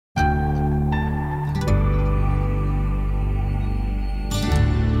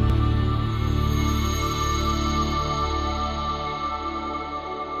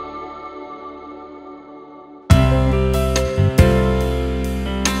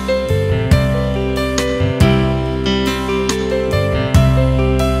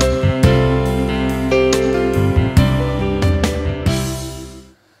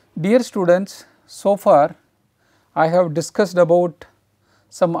students, so far I have discussed about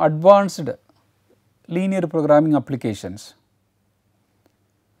some advanced linear programming applications.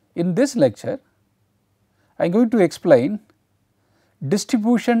 In this lecture, I am going to explain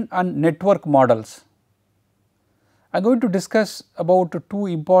distribution and network models. I am going to discuss about two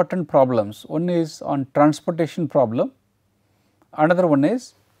important problems. One is on transportation problem, another one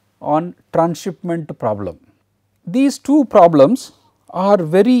is on transshipment problem. These two problems are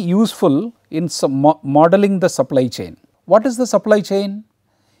very useful in modeling the supply chain. What is the supply chain?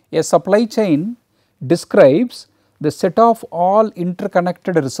 A supply chain describes the set of all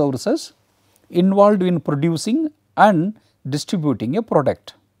interconnected resources involved in producing and distributing a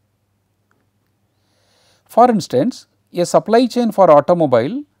product. For instance, a supply chain for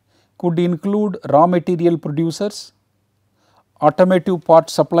automobile could include raw material producers, automotive part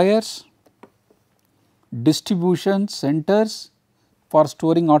suppliers, distribution centers for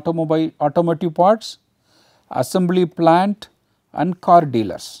storing automotive parts, assembly plant and car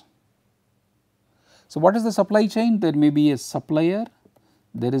dealers. So, what is the supply chain? There may be a supplier,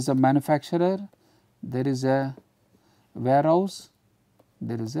 there is a manufacturer, there is a warehouse,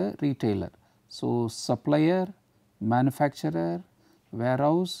 there is a retailer. So, supplier, manufacturer,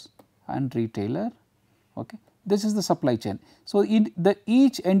 warehouse and retailer, okay. This is the supply chain. So,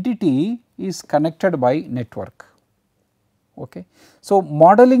 each entity is connected by network. Okay. So,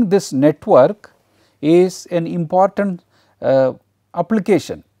 modeling this network is an important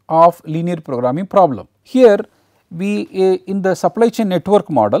application of linear programming problem. Here we in the supply chain network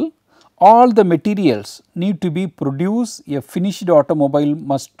model, all the materials need to be produced, a finished automobile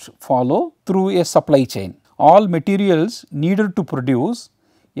must follow through a supply chain. All materials needed to produce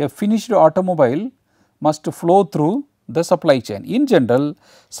a finished automobile must flow through the supply chain. In general,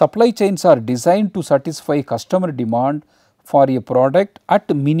 supply chains are designed to satisfy customer demand for a product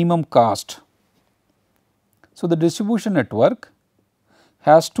at minimum cost. So, the distribution network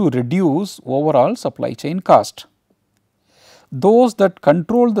has to reduce overall supply chain cost. Those that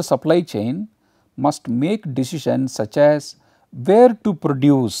control the supply chain must make decisions such as where to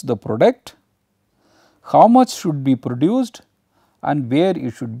produce the product, how much should be produced and where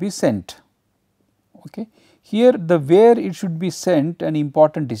it should be sent. Okay. Here the where it should be sent and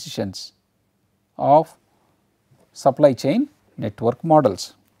important decisions of supply chain network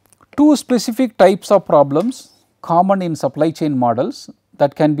models. Two specific types of problems common in supply chain models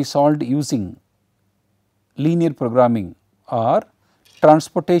that can be solved using linear programming are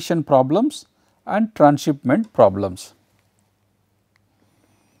transportation problems and transshipment problems.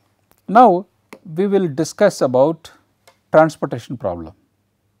 Now, we will discuss about transportation problem.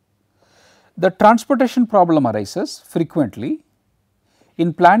 The transportation problem arises frequently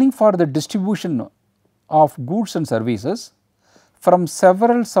in planning for the distribution of goods and services from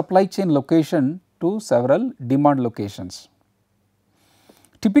several supply chain locations to several demand locations.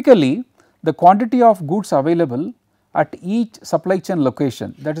 Typically, the quantity of goods available at each supply chain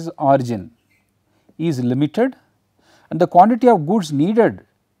location, that is origin, is limited and the quantity of goods needed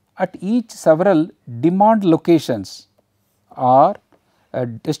at each several demand locations or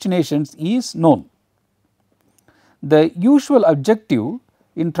destinations is known. The usual objective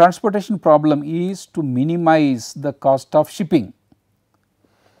in transportation problem is to minimize the cost of shipping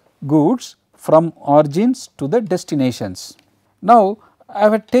goods from origins to the destinations. Now, I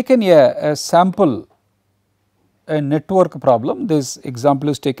have taken a sample network problem. This example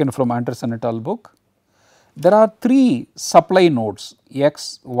is taken from Anderson et al. Book. There are three supply nodes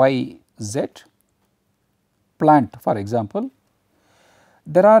X, Y, Z, plant for example.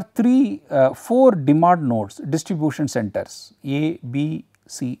 There are four demand nodes, distribution centers A, B,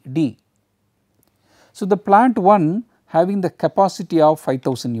 C, D. So, the plant 1 having the capacity of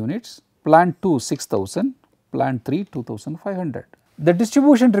 5000 units, plant 2 6000, plant 3 2500. The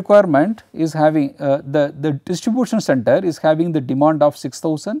distribution requirement is having the distribution center is having the demand of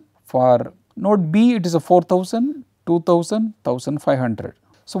 6000, for node B it is a 4000, 2000, 1500.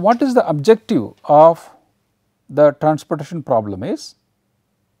 So, what is the objective of the transportation problem is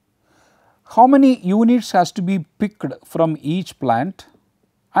how many units has to be picked from each plant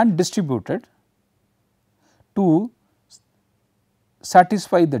and distributed to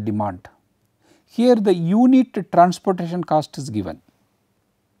satisfy the demand. Here the unit transportation cost is given.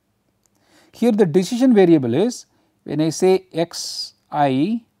 Here the decision variable is when I say X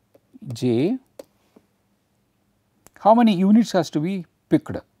I j, how many units has to be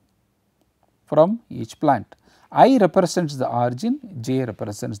picked from each plant. I represents the origin, j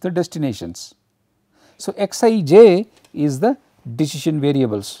represents the destinations. So, Xij is the decision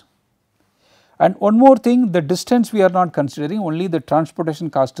variables And one more thing, the distance we are not considering, only the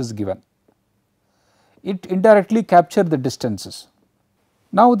transportation cost is given. It indirectly captures the distances.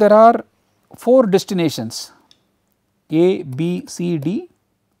 Now there are 4 destinations A, B, C, D.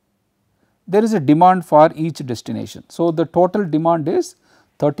 There is a demand for each destination. So the total demand is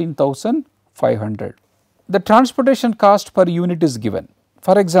 13,500. The transportation cost per unit is given.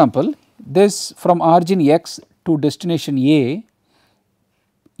 For example, this from origin X to destination A,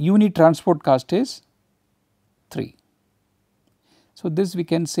 unit transport cost is 3. So this we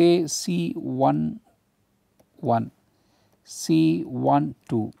can say C11,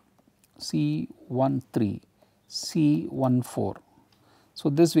 C12, C13, C14. So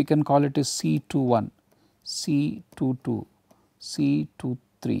this we can call it as C21, C22,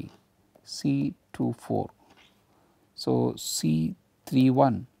 C23, C24. So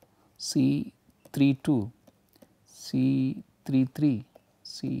C31, C32, C33,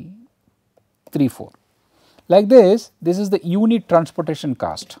 C34. Like this is the unit transportation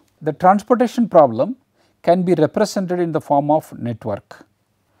cost. The transportation problem can be represented in the form of network.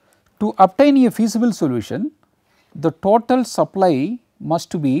 To obtain a feasible solution, the total supply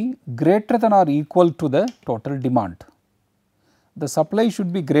must be greater than or equal to the total demand. The supply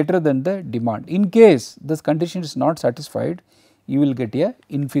should be greater than the demand. In case this condition is not satisfied, you will get a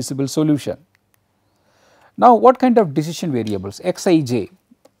infeasible solution. Now what kind of decision variables? Xij,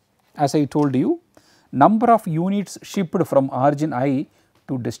 as I told you, number of units shipped from origin I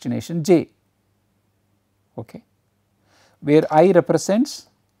to destination j, okay, where I represents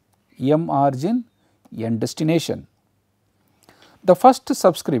m origin, n destination. The first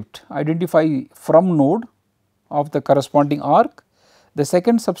subscript identify from node of the corresponding arc, the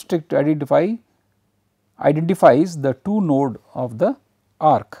second subscript identifies the to node of the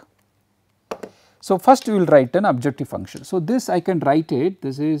arc. So first we will write an objective function. So this I can write it,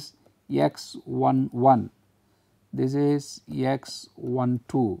 this is x11, this is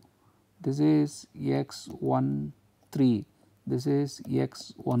x12, this is x13, this is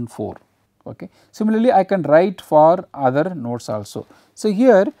x14. Okay. Similarly, I can write for other nodes also. So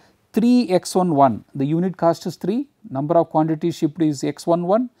here 3x11, the unit cost is 3, number of quantities shipped is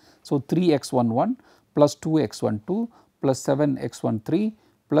x11. So 3x11 plus 2x12 plus 7x13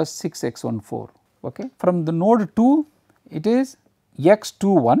 plus 6x14. Okay. From the node 2, it is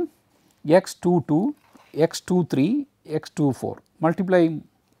x21, x22, x23, x24, multiplying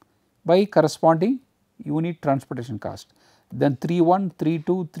by corresponding unit transportation cost. Then 31,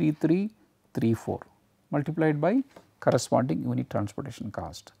 32, 33, 34 multiplied by corresponding unit transportation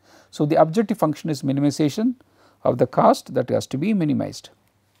cost. So the objective function is minimization of the cost that has to be minimized.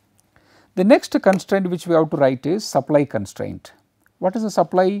 The next constraint which we have to write is supply constraint. What is the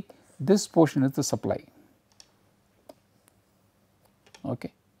supply? This portion is the supply.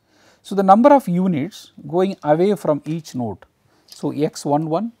 Okay. So the number of units going away from each node. So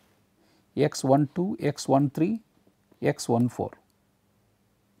x11, x12, x13, x14.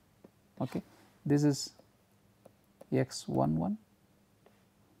 Okay. This is x11,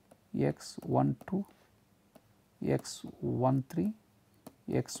 x12, x13,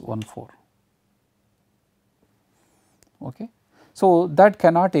 x14. Okay. So that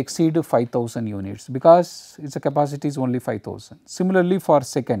cannot exceed 5000 units because its capacity is only 5000. Similarly for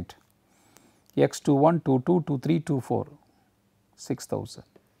second, x21, 22, 23, 24, 6000.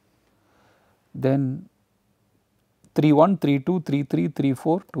 Then 31, 32, 33,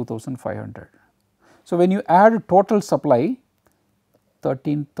 34, 2500. So when you add total supply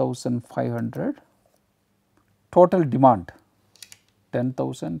 13,500, total demand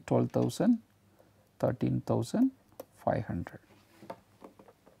 10,000, 12,000, 13,500.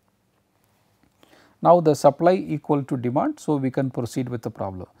 Now the supply equal to demand, so we can proceed with the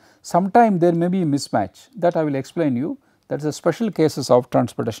problem. Sometime there may be a mismatch, that I will explain you, that is a special cases of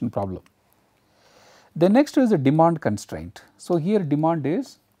transportation problem. The next is the demand constraint. So here demand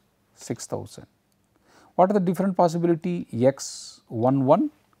is 6000. What are the different possibility? x11,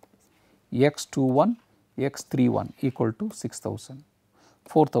 x21, x31 equal to 6000,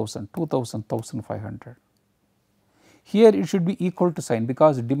 4000, 2000, 1500. Here it should be equal to sign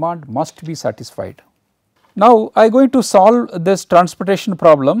because demand must be satisfied. Now I am going to solve this transportation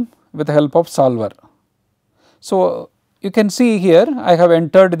problem with the help of solver. So you can see here I have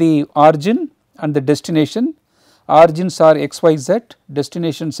entered the origin and the destination. Origins are x, y, z,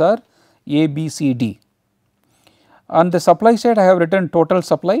 destinations are a, b, c, d. On the supply side I have written total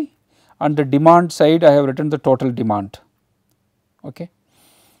supply, on the demand side I have written the total demand. Okay.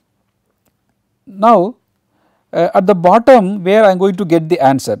 Now at the bottom where I am going to get the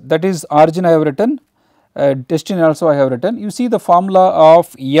answer, that is origin I have written, destination also I have written. You see the formula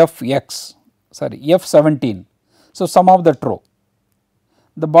of Fx, sorry F17. So, sum of that row.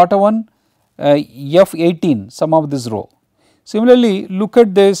 The bottom one F18, sum of this row. Similarly, look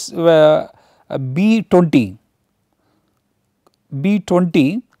at this B20,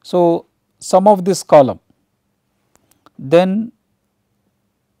 B20. So, sum of this column, then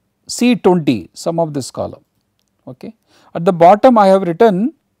C20, sum of this column. Okay. At the bottom I have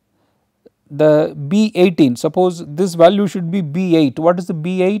written the B18, suppose this value should be B8. What is the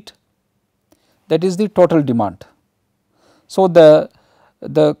B8? That is the total demand. So, the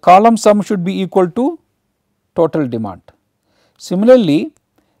column sum should be equal to total demand. Similarly,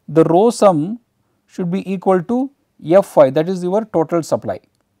 the row sum should be equal to F5, that is your total supply.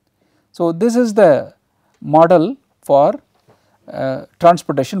 So, this is the model for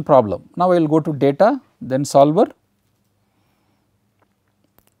transportation problem. Now, I will go to data, then solver.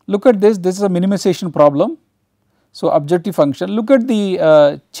 Look at this is a minimization problem. So, objective function, look at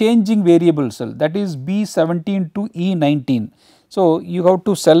the changing variable cell, that is B17 to E19. So, you have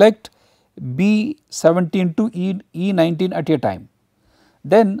to select B17 to E19 at a time.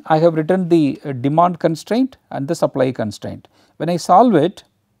 Then I have written the demand constraint and the supply constraint. When I solve it,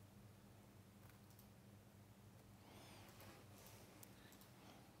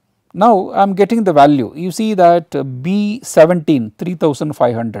 now I am getting the value. You see that B17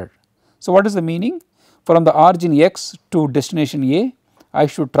 3500. So, what is the meaning? From the origin X to destination A, I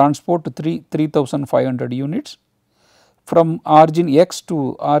should transport 3500 units. From origin X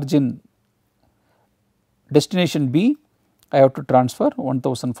to origin destination B, I have to transfer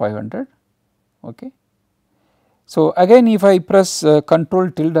 1500. Okay. So, again if I press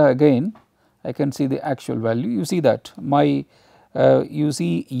control tilde again, I can see the actual value. You see that my you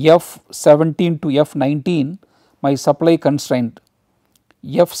see F17 to F19, my supply constraint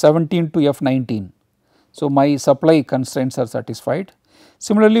F17 to F19. So, my supply constraints are satisfied.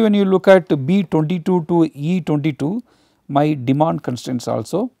 Similarly, when you look at B22 to E22, my demand constraints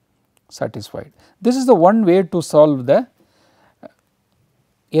also satisfied. This is the one way to solve the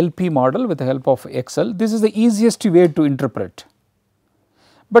LP model with the help of Excel. This is the easiest way to interpret.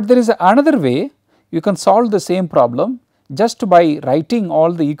 But there is another way you can solve the same problem just by writing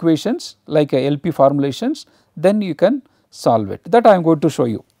all the equations like LP formulations, then you can solve it. That I am going to show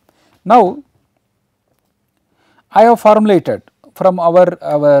you. Now, I have formulated from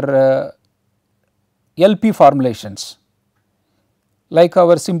our LP formulations like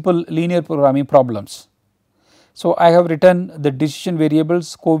our simple linear programming problems. So, I have written the decision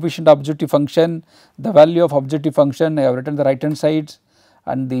variables, coefficient objective function, the value of objective function, I have written the right hand sides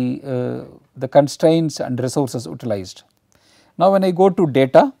and the constraints and resources utilized. Now, when I go to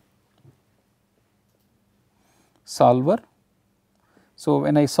data, solver, so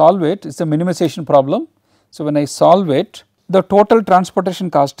when I solve it, it is a minimization problem. So, when I solve it, the total transportation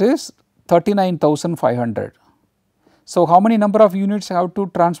cost is 39,500. So, how many number of units I have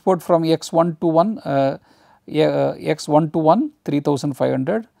to transport from x1 to 1, x1 to 1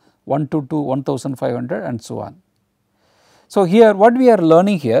 3500, 1 to 2 1500 and so on. So, here what we are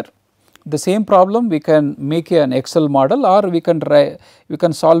learning here, the same problem we can make an Excel model or we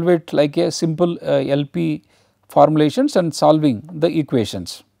can solve it like a simple LP formulations and solving the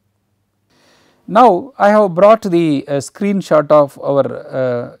equations. Now, I have brought the screenshot of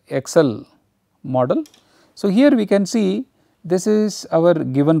our Excel model. So, here we can see this is our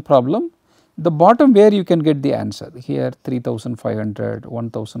given problem, the bottom where you can get the answer here 3500,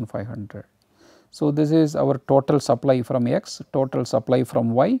 1500. So, this is our total supply from X, total supply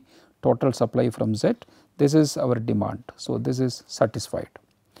from Y, total supply from Z, this is our demand. So, this is satisfied.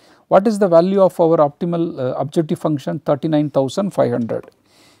 What is the value of our optimal objective function? 39,500.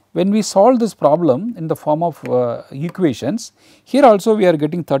 When we solve this problem in the form of equations, here also we are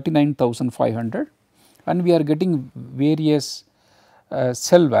getting 39,500 and we are getting various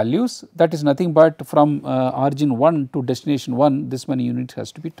cell values, that is nothing but from origin 1 to destination 1, this many units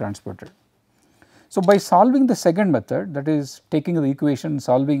has to be transported. So, by solving the second method, that is taking the equation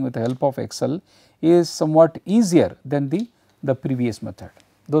solving with the help of Excel, is somewhat easier than the previous method.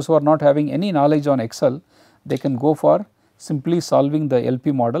 Those who are not having any knowledge on Excel, they can go for simply solving the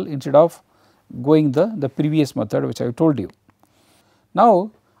LP model instead of going the previous method which I have told you.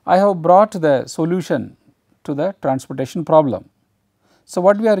 Now, I have brought the solution to the transportation problem. So,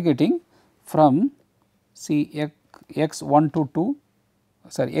 what we are getting from see x1 to 2,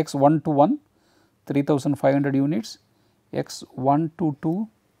 sorry x1 to 1 3500 units, x1 to 2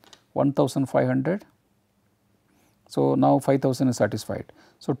 1500. So, now 5000 is satisfied.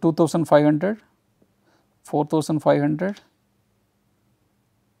 So, 2500, 4500,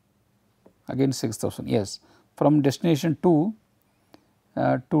 again 6000, yes. From destination 2,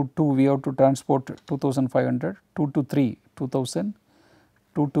 to 2 we have to transport 2500, 2 to 3 2000,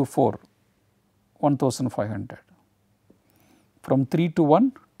 2 to 4 1500, from 3 to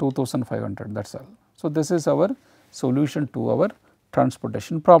 1 2500, that is all. So, this is our solution to our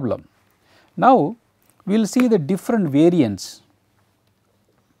transportation problem. Now, we will see the different variations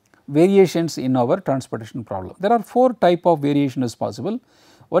in our transportation problem. There are 4 type of variation is possible.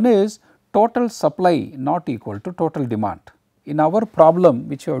 One is total supply not equal to total demand. In our problem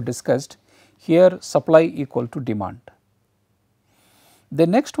which we have discussed, here supply equal to demand. The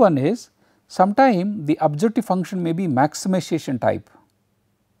next one is sometime the objective function may be maximization type,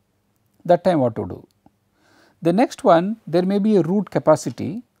 that time what to do. The next one, there may be a route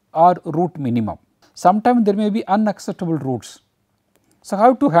capacity or route minimum. Sometimes there may be unacceptable routes. So,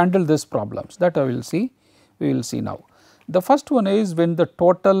 how to handle these problems, that we will see now. The first one is when the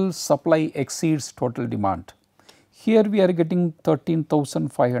total supply exceeds total demand. Here we are getting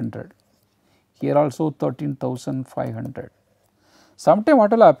 13,500, here also 13,500. Sometime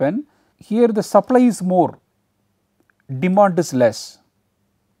what will happen, here the supply is more, demand is less,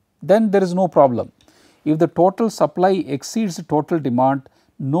 then there is no problem. If the total supply exceeds total demand,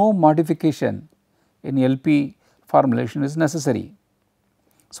 no modification in LP formulation is necessary.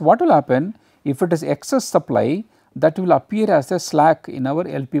 So, what will happen, if it is excess supply, that will appear as a slack in our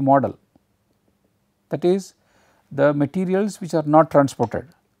LP model, that is the materials which are not transported.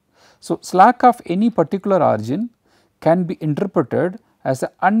 So, slack of any particular origin can be interpreted as an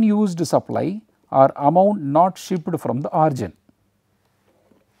unused supply or amount not shipped from the origin.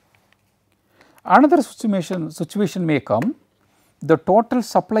 Another situation may come, the total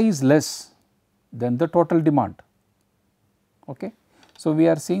supply is less than the total demand. Okay. So, we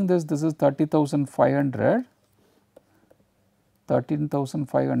are seeing this is 30,500,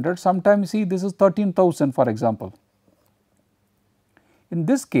 13,500, sometimes see this is 13,000 for example. In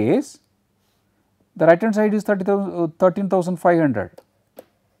this case, the right hand side is 13,500,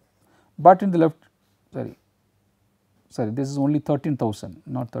 but in the left, sorry this is only 13,000,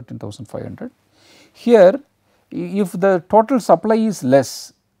 not 13,500. Here if the total supply is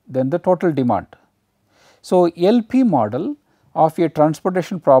less than the total demand. So, LP model of a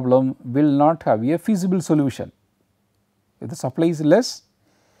transportation problem will not have a feasible solution. If the supply is less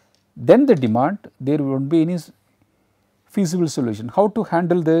than the demand, there will not be any feasible solution. How to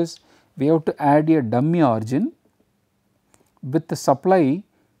handle this? We have to add a dummy origin with the supply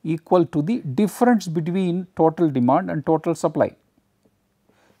equal to the difference between total demand and total supply.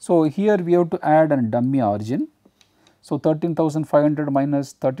 So, here we have to add a dummy origin. So, 13,500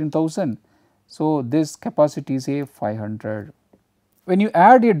 minus 13,000. So, this capacity is a 500. When you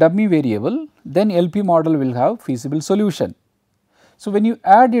add a dummy variable, then LP model will have feasible solution. So, when you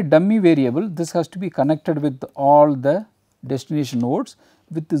add a dummy variable, this has to be connected with all the destination nodes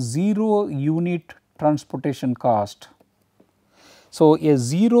with 0 unit transportation cost. So, a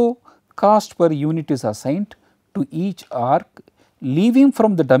 0 cost per unit is assigned to each arc leaving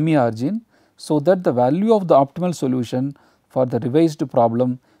from the dummy origin, so that the value of the optimal solution for the revised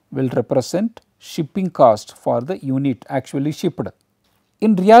problem will represent shipping cost for the unit actually shipped.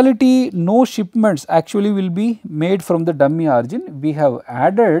 In reality, no shipments actually will be made from the dummy origin, we have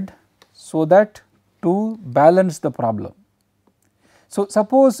added so that to balance the problem. So,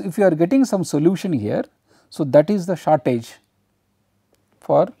 suppose if you are getting some solution here, so that is the shortage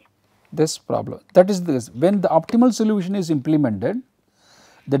for this problem. That is this, when the optimal solution is implemented,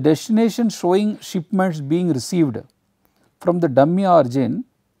 the destination showing shipments being received from the dummy origin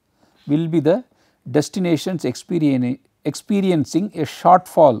will be the destinations experiencing a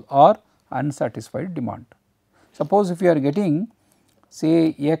shortfall or unsatisfied demand. Suppose if you are getting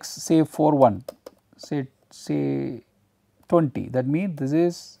say x say 41, say 20, that means this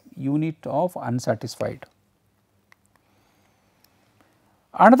is unit of unsatisfied.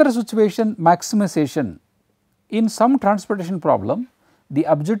 Another situation, maximization. In some transportation problem, the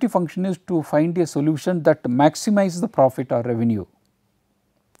objective function is to find a solution that maximizes the profit or revenue.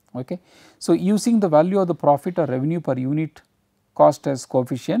 Okay. So, using the value of the profit or revenue per unit cost as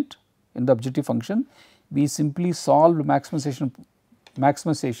coefficient in the objective function, we simply solve maximization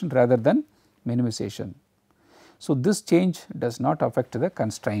rather than minimization. So, this change does not affect the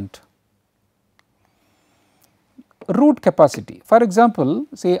constraint. Route capacity, for example,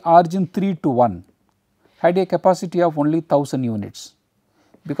 say origin 3 to 1 had a capacity of only 1000 units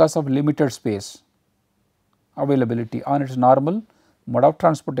because of limited space availability on its normal mode of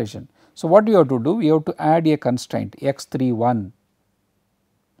transportation. So, what you have to do? You have to add a constraint x31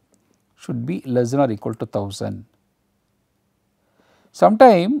 should be less than or equal to 1000.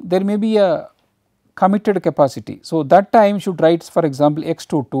 Sometime there may be a committed capacity. So, that time should write for example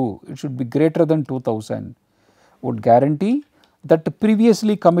x22, it should be greater than 2000, would guarantee that the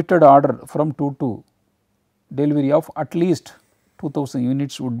previously committed order from 22 delivery of at least 2000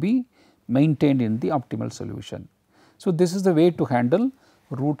 units would be maintained in the optimal solution. So, this is the way to handle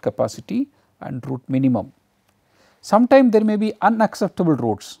route capacity and route minimum. Sometimes there may be unacceptable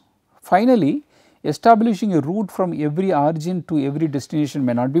routes. Finally, establishing a route from every origin to every destination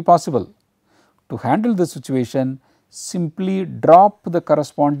may not be possible. To handle the situation, simply drop the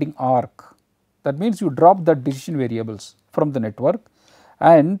corresponding arc. That means you drop the decision variables from the network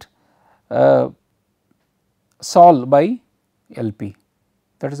and solve by LP.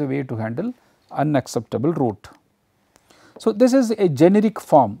 That is a way to handle unacceptable route. So, this is a generic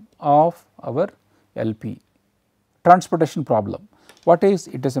form of our LP transportation problem. What is?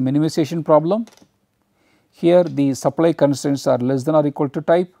 It is a minimization problem. Here the supply constraints are less than or equal to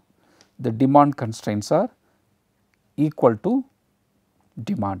type, the demand constraints are equal to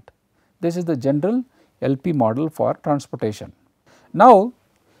demand. This is the general LP model for transportation. Now,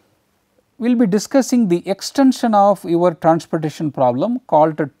 we will be discussing the extension of your transportation problem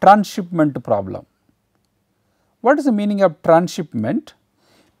called a transshipment problem. What is the meaning of transshipment?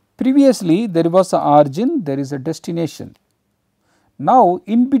 Previously there was an origin, there is a destination. Now,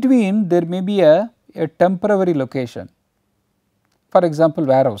 in between there may be a temporary location, for example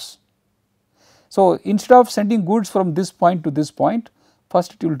warehouse. So, instead of sending goods from this point to this point,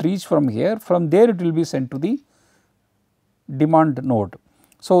 first it will reach from here, from there it will be sent to the demand node.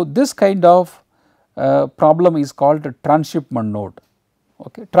 So, this kind of problem is called a transshipment node,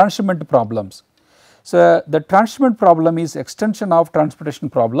 okay, transshipment problems. So, the transshipment problem is extension of transportation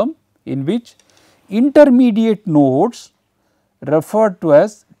problem in which intermediate nodes referred to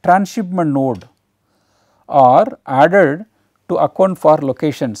as transshipment node are added to account for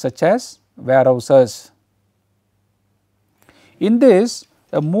locations such as warehouses. In this,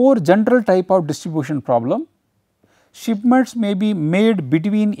 a more general type of distribution problem, shipments may be made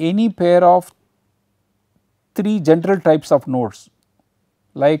between any pair of 3 general types of nodes,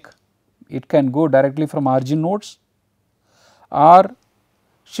 like it can go directly from origin nodes, or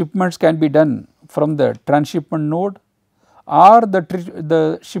shipments can be done from the transshipment node, or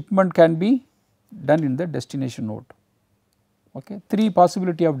the shipment can be done in the destination node. Okay. 3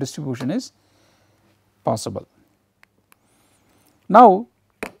 possibility of distribution is possible. Now,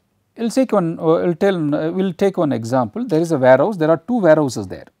 we will take one example. There is a warehouse, there are 2 warehouses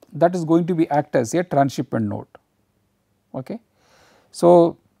there, that is going to be act as a transshipment node. Okay.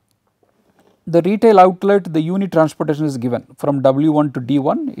 So, the retail outlet, the unit transportation is given from W1 to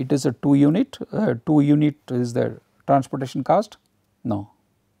D1, it is a 2 unit is the transportation cost. No,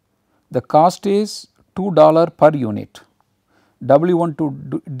 the cost is $2 per unit, W1 to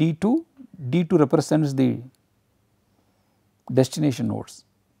D2, D2 represents the destination nodes,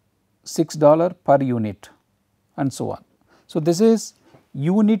 $6 per unit and so on. So, this is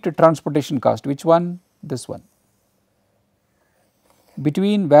unit transportation cost, which one? This one.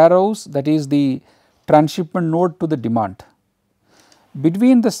 Between warehouse, that is the transshipment node to the demand.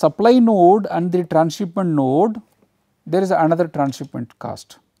 Between the supply node and the transshipment node, there is another transshipment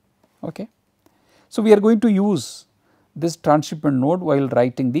cost. Okay. So, we are going to use this transshipment node while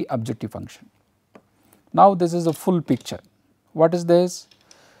writing the objective function. Now, this is a full picture. What is this?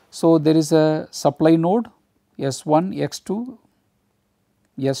 So, there is a supply node S1, X2,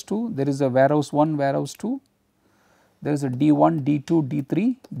 S2, there is a warehouse 1, warehouse 2, there is a D1, D2,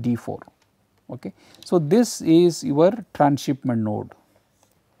 D3, D4. Okay. So, this is your transshipment node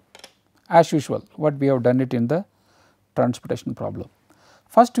as usual what we have done it in the transportation problem.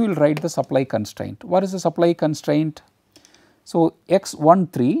 First we will write the supply constraint. What is the supply constraint? So,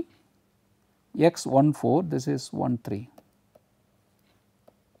 X13, X14, this is 13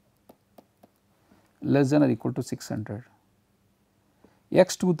 less than or equal to 600,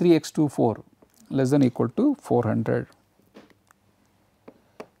 X23, X24 less than or equal to 400.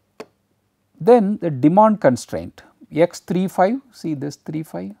 Then the demand constraint X35, see this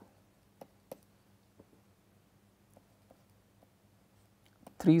 35,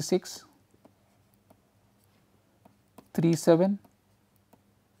 36, 37,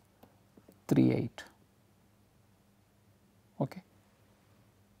 38. Okay.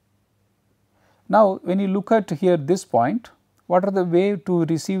 Now, when you look at here this point, what are the way to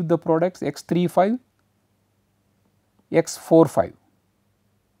receive the products? X35, X45.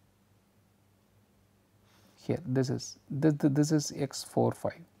 Here this is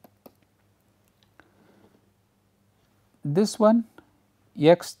X45. This one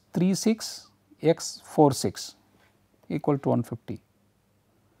X36, X46 equal to 150.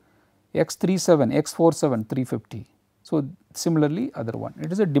 X37, X47 350. So, similarly other one,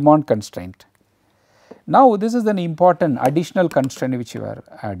 it is a demand constraint. Now, this is an important additional constraint which you are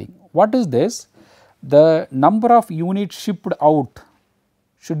adding. What is this? The number of units shipped out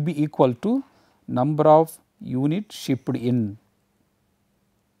should be equal to number of units shipped in.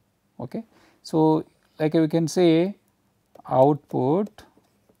 Okay. So, like we can say output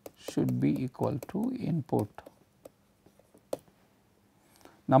should be equal to input.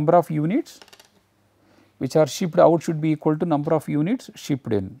 Number of units which are shipped out should be equal to number of units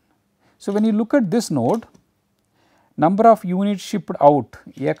shipped in. So, when you look at this node, number of units shipped out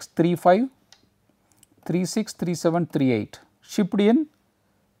X35, 36, 37, 38 shipped in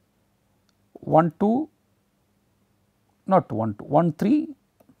 1, 2, not 1, 2, 1, 3,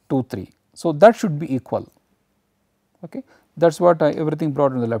 2, 3. So, that should be equal. Okay. That is what everything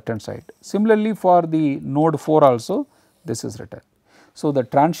brought on the left hand side. Similarly, for the node 4 also this is written. So, the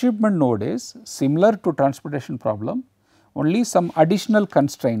transshipment node is similar to transportation problem, only some additional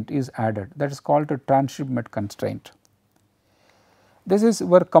constraint is added, that is called a transshipment constraint. This is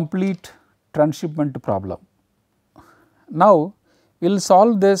our complete transshipment problem. Now, we will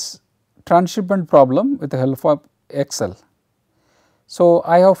solve this transshipment problem with the help of Excel. So,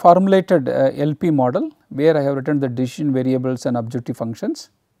 I have formulated a LP model where I have written the decision variables and objective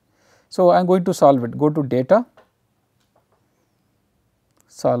functions. So, I am going to solve it. Go to data,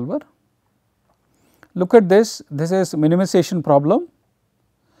 solver. Look at this, this is minimization problem,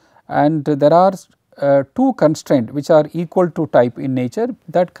 and there are two constraints which are equal to type in nature,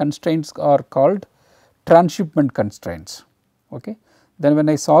 that constraints are called transshipment constraints. Okay. Then when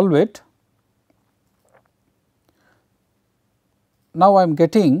I solve it, now I am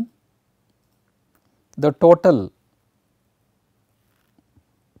getting the total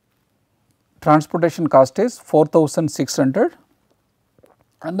transportation cost is 4,600,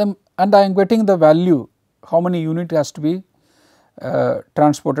 and I am getting the value how many unit has to be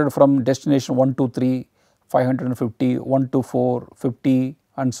transported from destination 1 to 3, 550, 1 to 4, 50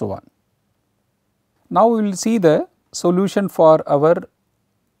 and so on. Now, we will see the solution for our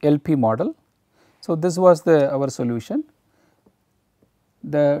LP model. So, this was our solution.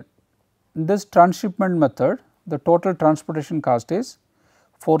 This transshipment method, the total transportation cost is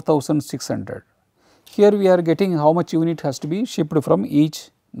 4,600. Here we are getting how much unit has to be shipped from each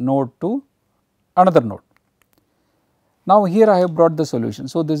node to another node. Now, here I have brought the solution.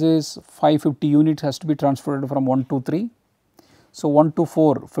 So, this is 550 units has to be transferred from 1 to 3. So, 1 to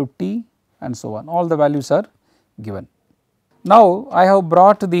 4 50 and so on, all the values are given. Now, I have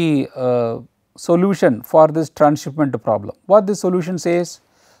brought the solution for this transshipment problem. What this solution says,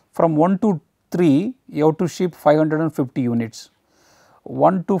 from 1 to 3 you have to ship 550 units,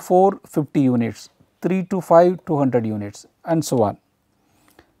 1 to 4 50 units, 3 to 5 200 units and so on.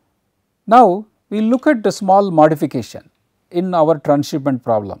 Now, we look at the small modification in our transshipment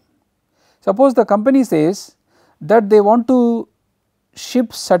problem. Suppose the company says that they want to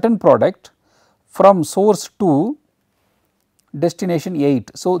ship certain product from source to destination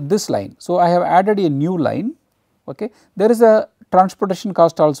 8. So, this line. So, I have added a new line. Okay. There is a transportation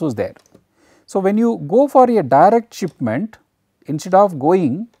cost also is there. So, when you go for a direct shipment, instead of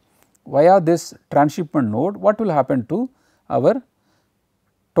going via this transshipment node, what will happen to our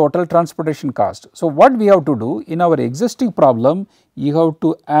total transportation cost? So, what we have to do in our existing problem, you have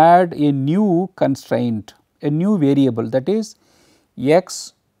to add a new constraint, a new variable, that is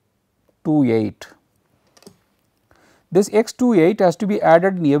X28. This X28 has to be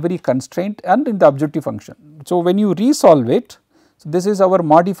added in every constraint and in the objective function. So, when you resolve it, so this is our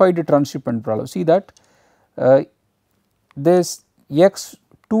modified transshipment problem. See that this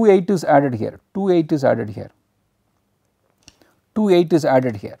X28 is added here, 28 is added here, 28 is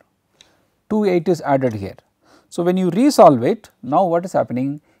added here, 28 is added here. So, when you resolve it, now what is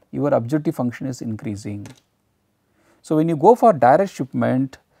happening? Your objective function is increasing. So, when you go for direct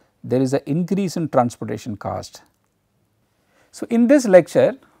shipment, there is an increase in transportation cost. So, in this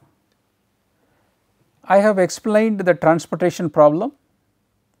lecture, I have explained the transportation problem,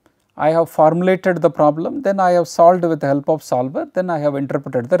 I have formulated the problem, then I have solved with the help of solver, then I have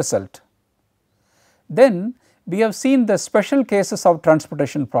interpreted the result. Then we have seen the special cases of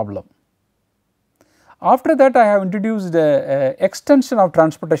transportation problem. After that, I have introduced a extension of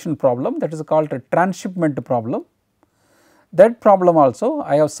transportation problem, that is called a transshipment problem. That problem also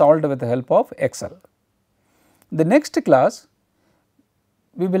I have solved with the help of Excel. In the next class,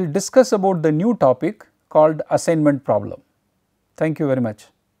 we will discuss about the new topic called assignment problem. Thank you very much.